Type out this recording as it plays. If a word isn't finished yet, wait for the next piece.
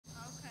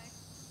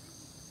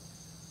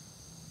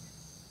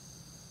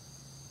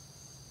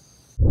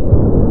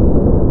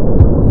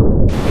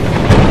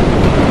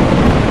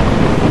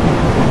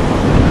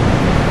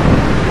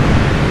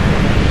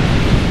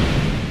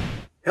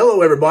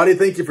Hello everybody,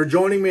 thank you for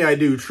joining me. I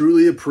do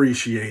truly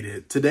appreciate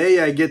it.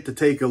 Today I get to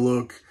take a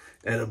look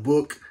at a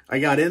book I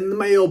got in the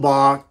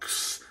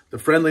mailbox. The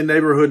friendly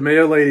neighborhood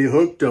mail lady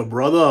hooked a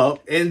brother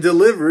up and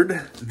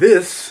delivered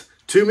this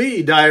to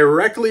me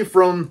directly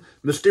from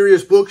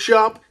Mysterious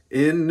Bookshop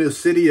in the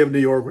city of New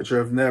York, which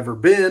I've never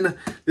been.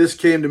 This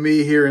came to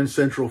me here in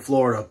Central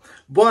Florida.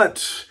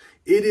 But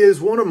it is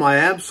one of my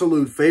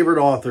absolute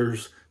favorite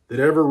authors that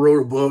ever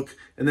wrote a book,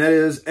 and that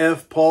is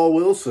F. Paul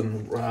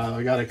Wilson.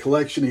 I got a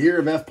collection here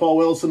of F. Paul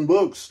Wilson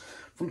books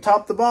from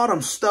top to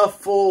bottom,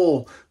 stuff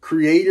full.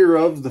 Creator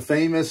of the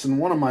famous and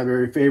one of my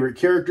very favorite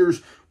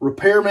characters,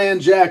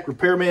 Repairman Jack.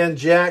 Repairman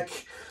Jack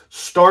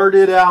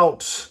started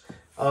out,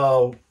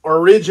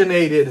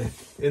 originated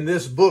in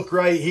this book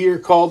right here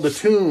called The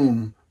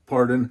Tomb,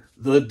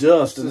 The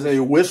Dust. It is a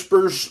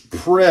Whispers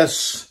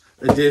Press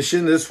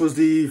edition. This was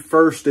the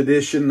first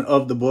edition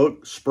of the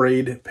book,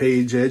 sprayed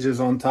page edges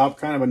on top,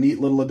 kind of a neat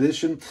little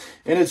edition.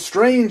 And it's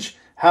strange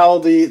how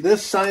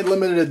this signed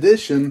limited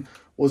edition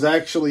was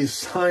actually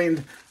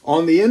signed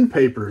on the end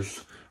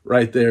papers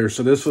right there.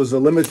 So this was a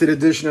limited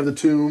edition of The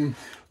Tomb,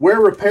 where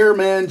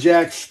Repairman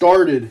Jack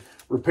started.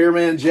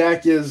 Repairman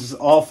Jack is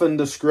often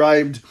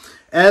described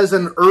as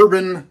an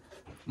urban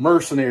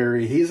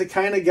mercenary. He's the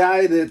kind of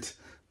guy that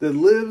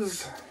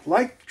lives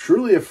like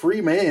truly a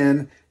free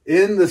man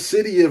in the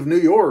city of New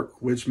York,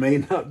 which may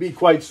not be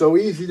quite so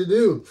easy to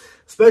do,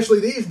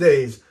 especially these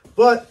days.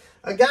 But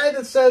a guy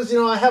that says, you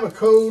know, I have a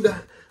code.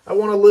 I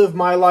want to live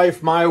my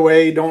life my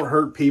way. Don't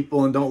hurt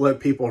people and don't let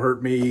people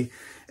hurt me.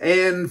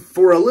 And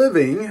for a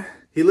living,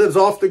 he lives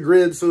off the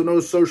grid, so no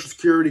Social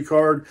Security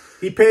card.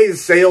 He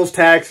pays sales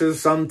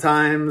taxes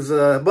sometimes,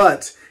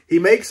 but he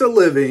makes a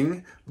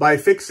living by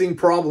fixing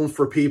problems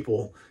for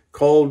people,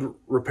 called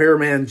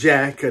Repairman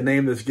Jack, a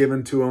name that's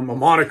given to him, a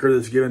moniker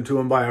that's given to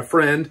him by a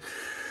friend.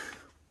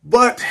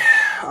 But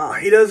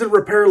he doesn't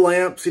repair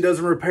lamps. He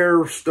doesn't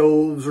repair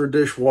stoves or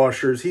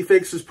dishwashers. He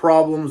fixes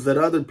problems that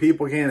other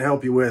people can't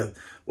help you with.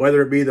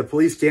 Whether it be the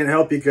police can't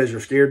help you because you're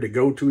scared to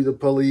go to the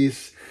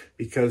police,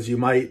 because you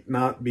might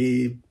not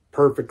be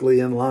perfectly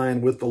in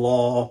line with the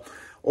law,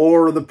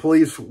 or the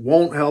police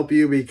won't help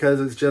you because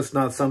it's just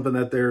not something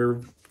that they're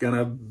going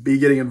to be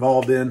getting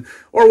involved in,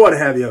 or what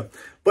have you.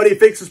 But he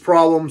fixes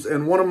problems,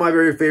 and one of my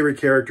very favorite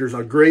characters,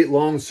 a great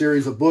long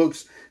series of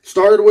books.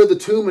 Started with The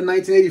Tomb in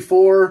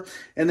 1984,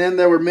 and then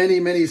there were many,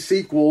 many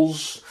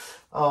sequels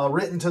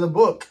written to the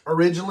book.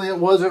 Originally, it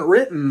wasn't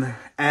written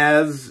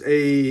as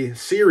a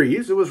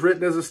series. It was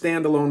written as a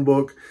standalone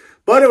book,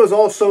 but it was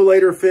also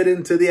later fit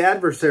into the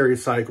Adversary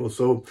cycle.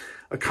 So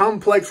a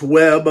complex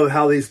web of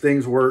how these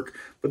things work.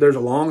 But there's a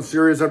long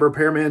series of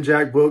Repairman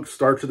Jack books.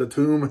 Starts at The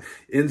Tomb,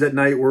 ends at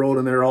NIGHTWORLD,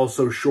 and there are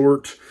also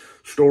short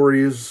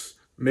stories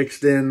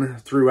mixed in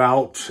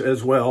throughout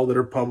as well that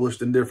are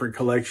published in different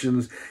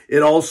collections.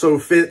 It also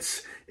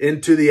fits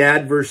into the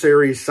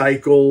Adversary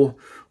cycle,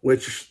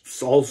 which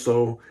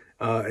also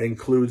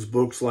includes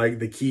books like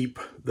The Keep,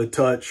 The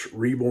Touch,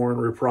 Reborn,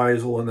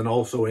 Reprisal, and then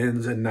also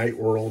ends in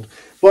NIGHTWORLD.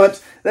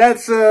 But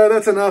that's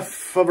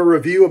enough of a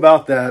review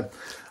about that.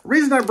 The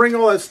reason I bring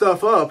all that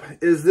stuff up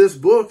is this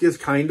book is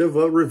kind of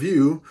a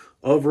review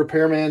of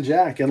Repairman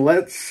Jack. And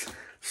let's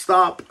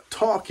stop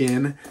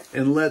talking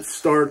and let's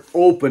start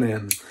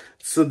opening.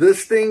 So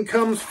this thing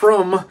comes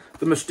from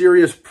the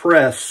Mysterious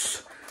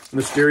Press,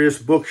 Mysterious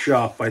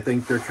Bookshop. I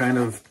think they're kind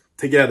of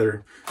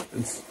together.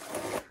 It's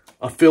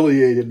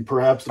affiliated.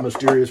 Perhaps the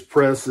Mysterious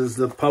Press is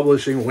the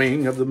publishing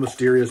wing of the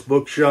Mysterious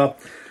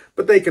Bookshop.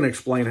 But they can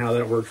explain how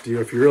that works to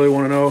you. If you really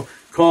want to know,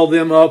 call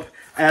them up,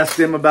 ask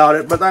them about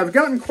it. But I've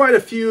gotten quite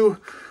a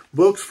few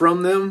books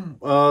from them.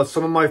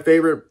 Some of my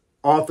favorite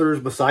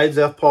authors besides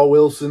F. Paul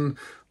Wilson,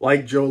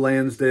 like Joe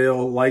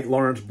Lansdale, like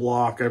Lawrence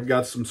Block. I've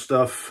got some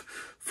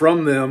stuff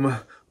from them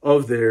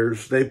of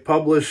theirs. They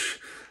publish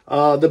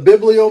the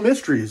Biblio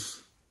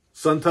Mysteries.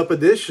 Suntup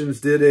Editions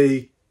did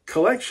a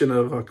collection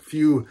of a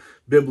few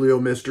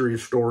Biblio Mystery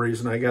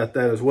stories, and I got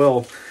that as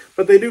well.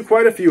 But they do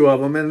quite a few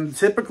of them, and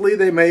typically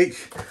they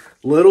make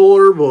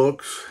littler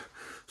books,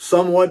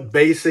 somewhat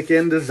basic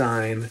in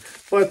design,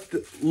 but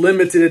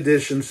limited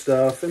edition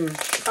stuff, and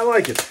I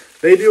like it.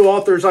 They do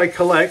authors I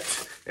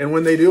collect, and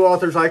when they do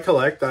authors I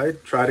collect, I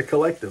try to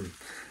collect them.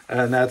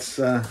 And that's,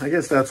 I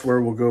guess that's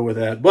where we'll go with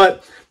that.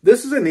 But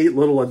this is a neat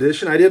little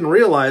edition. I didn't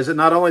realize it.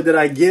 Not only did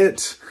I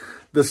get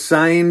the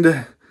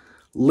signed,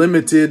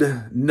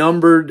 limited,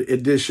 numbered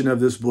edition of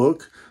this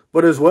book,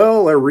 but as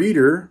well a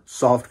reader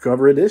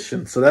softcover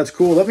edition. So that's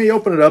cool. Let me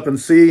open it up and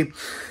see.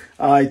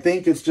 I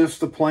think it's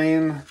just a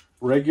plain,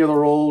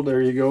 regular old,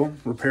 there you go,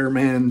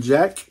 Repairman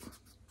Jack.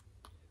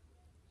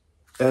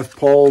 F.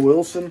 Paul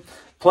Wilson.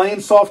 Plain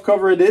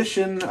softcover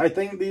edition. I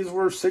think these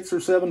were $6 or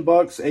 $7,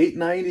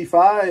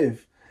 $8.95.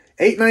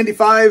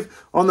 $8.95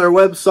 on their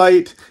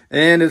website,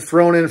 and it's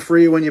thrown in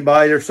free when you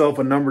buy yourself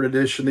a numbered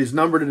edition. These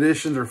numbered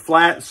editions are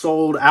flat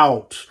sold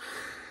out.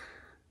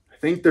 I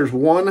think there's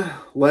one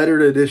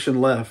lettered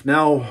edition left.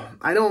 Now,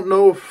 I don't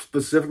know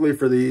specifically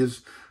for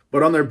these,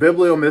 but on their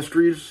Biblio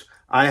Mysteries,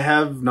 I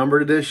have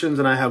numbered editions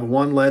and I have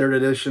one lettered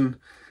edition.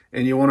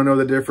 and you want to know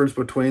the difference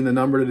between the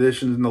numbered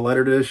editions and the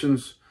lettered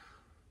editions,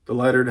 the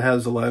lettered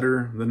has a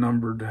letter, the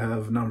numbered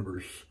have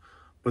numbers.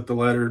 But the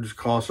lettered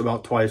cost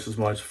about twice as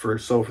much.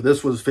 So for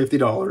this was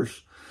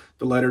 $50.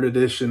 The lettered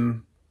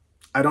edition,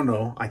 I don't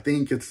know. I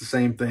think it's the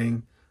same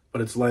thing,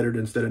 but it's lettered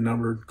instead of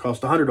numbered.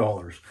 Cost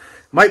 $100.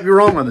 Might be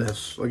wrong on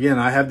this. Again,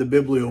 I have the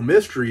Biblio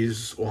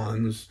Mysteries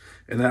ones,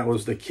 and that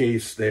was the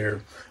case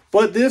there.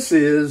 But this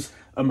is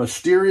a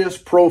mysterious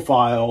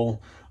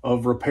profile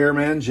of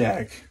Repairman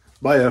Jack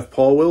by F.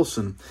 Paul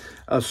Wilson.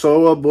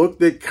 So a book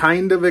that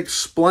kind of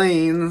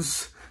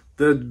explains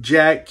the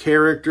Jack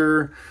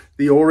character,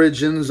 the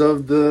origins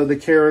of the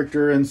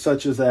character and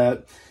such as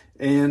that.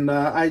 And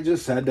I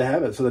just had to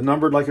have it. So the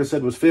numbered, like I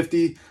said, was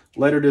 50.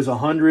 Lettered is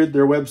 100.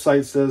 Their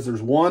website says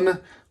there's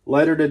one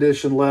lettered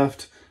edition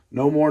left.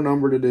 No more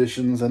numbered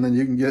editions. And then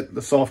you can get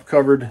the soft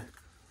covered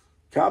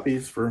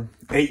copies for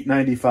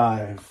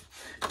 $8.95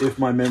 if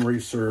my memory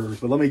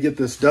serves. But let me get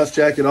this dust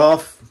jacket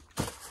off.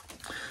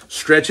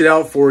 Stretch it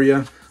out for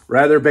you.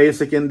 Rather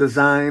basic in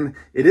design.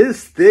 It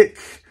is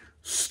thick,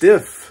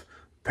 stiff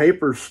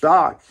paper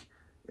stock.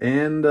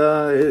 And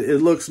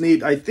it looks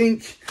neat. I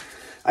think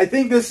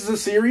this is a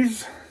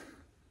series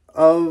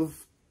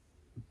of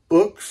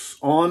books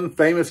on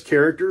famous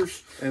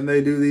characters, and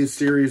they do these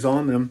series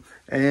on them.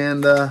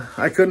 And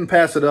I couldn't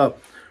pass it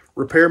up.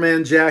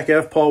 Repairman Jack,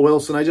 F. Paul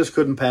Wilson. I just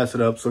couldn't pass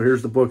it up. So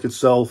here's the book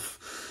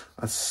itself.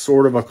 A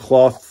sort of a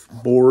cloth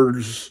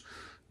boards,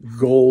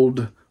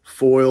 gold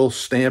foil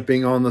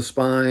stamping on the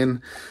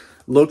spine.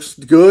 Looks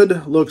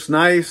good. Looks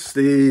nice.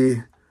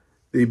 The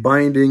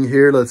binding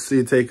here. Let's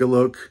see. Take a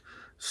look.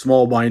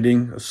 Small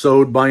binding, a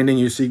sewed binding.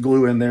 You see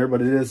glue in there,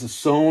 but it is a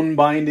sewn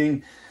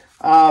binding.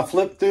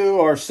 Flip through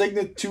our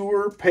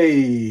signature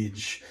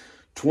page.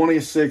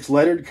 26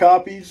 lettered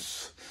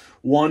copies,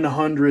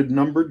 100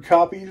 numbered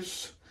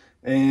copies,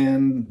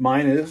 and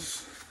mine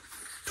is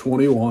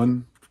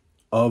 21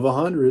 of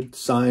 100.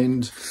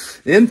 Signed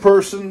in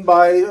person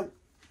by,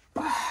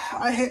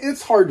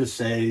 it's hard to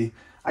say.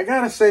 I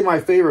gotta say my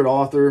favorite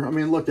author. I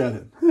mean, look at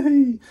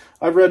it.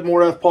 I've read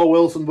more F. Paul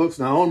Wilson books,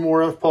 and I own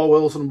more F. Paul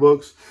Wilson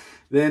books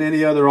than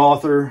any other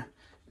author,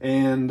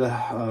 and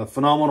a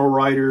phenomenal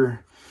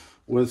writer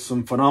with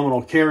some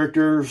phenomenal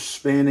characters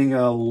spanning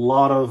a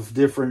lot of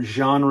different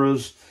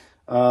genres.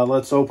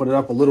 Let's open it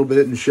up a little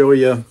bit and show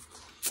you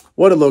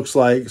what it looks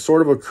like.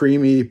 Sort of a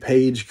creamy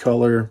page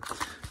color.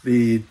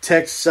 The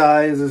text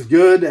size is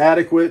good,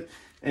 adequate,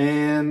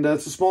 and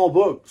it's a small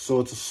book. So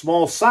it's a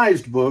small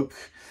sized book,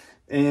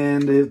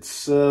 and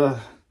it's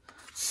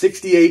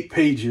 68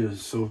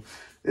 pages. So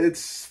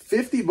it's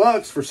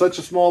 $50 for such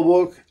a small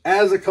book.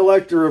 As a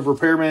collector of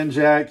Repairman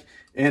Jack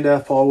and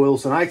F. Paul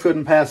Wilson, I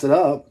couldn't pass it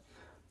up.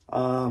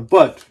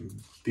 But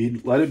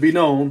let it be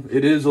known,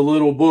 it is a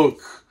little book.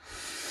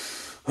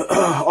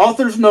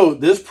 Author's note,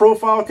 this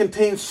profile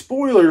contains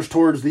spoilers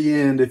towards the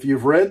end. If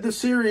you've read the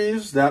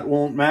series, that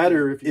won't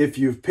matter. If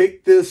you've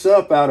picked this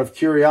up out of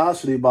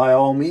curiosity, by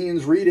all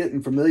means, read it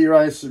and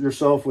familiarize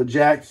yourself with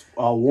Jack.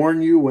 I'll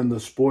warn you when the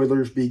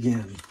spoilers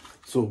begin.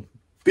 So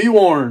be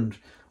warned.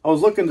 I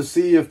was looking to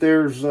see if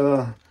there's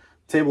a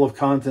table of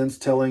contents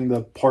telling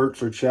the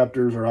parts or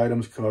chapters or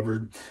items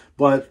covered.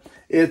 But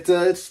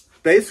it's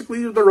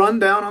basically the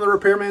rundown on the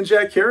Repairman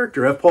Jack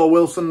character. F. Paul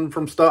Wilson,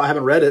 from stuff, I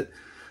haven't read it,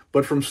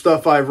 but from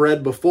stuff I've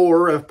read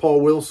before, F.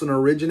 Paul Wilson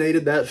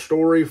originated that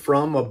story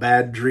from a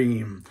bad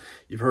dream.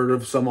 You've heard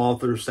of some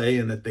authors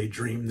saying that they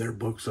dream their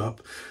books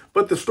up.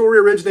 But the story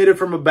originated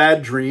from a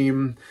bad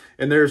dream,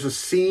 and there's a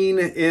scene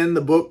in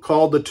the book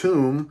called The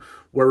Tomb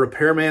where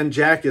Repairman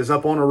Jack is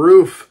up on a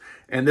roof,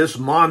 and this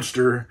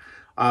monster,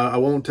 I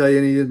won't tell you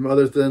any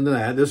other than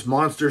that, this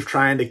monster's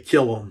trying to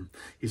kill him.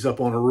 He's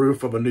up on a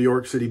roof of a New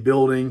York City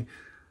building,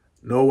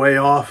 no way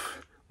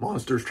off,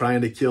 monster's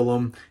trying to kill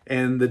him,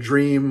 and the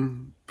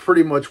dream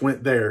pretty much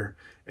went there.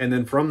 And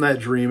then from that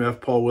dream,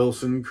 F. Paul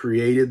Wilson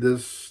created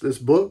this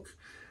book.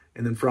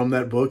 And then from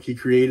that book, he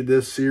created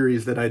this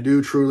series that I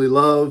do truly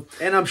love.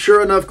 And I'm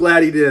sure enough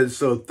glad he did.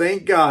 So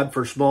thank God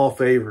for small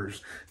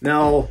favors.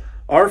 Now,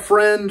 our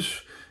friend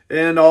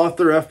and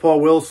author F. Paul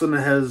Wilson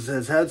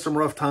has had some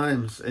rough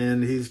times.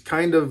 And he's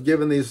kind of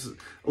given a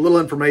little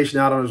information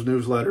out on his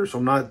newsletter. So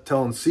I'm not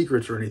telling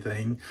secrets or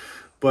anything.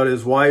 But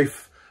his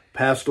wife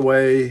passed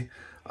away.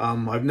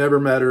 I've never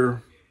met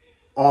her.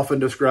 Often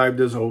described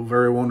as a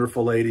very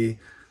wonderful lady.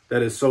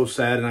 That is so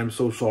sad, and I'm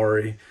so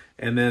sorry.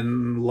 And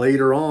then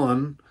later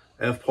on,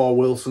 F. Paul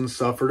Wilson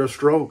suffered a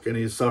stroke, and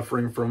he's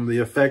suffering from the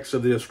effects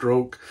of the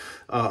stroke,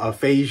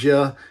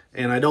 aphasia,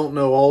 and I don't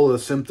know all the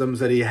symptoms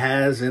that he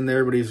has in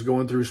there, but he's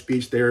going through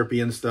speech therapy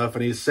and stuff,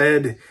 and he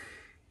said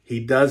he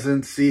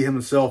doesn't see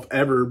himself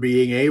ever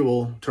being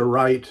able to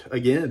write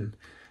again.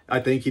 I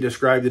think he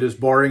described it as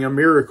barring a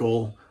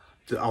miracle,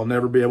 I'll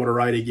never be able to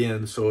write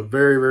again. So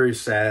very, very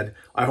sad.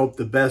 I hope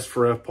the best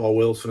for F. Paul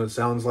Wilson. It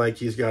sounds like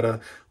he's got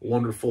a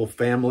wonderful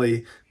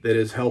family that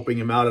is helping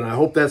him out, and I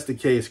hope that's the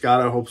case.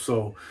 God, I hope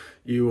so.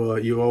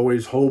 You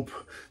always hope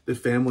that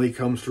family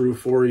comes through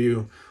for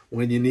you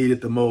when you need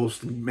it the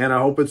most. Man, I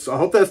hope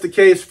that's the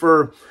case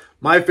for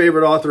my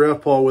favorite author,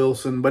 F. Paul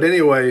Wilson. But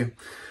anyway,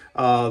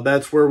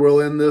 That's where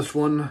we'll end this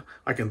one.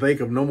 I can think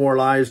of no more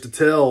lies to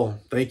tell.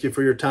 Thank you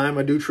for your time.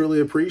 I do truly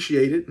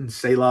appreciate it. And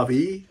say la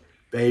vie,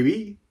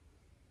 baby.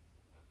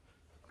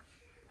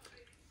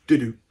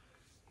 Doo-doo.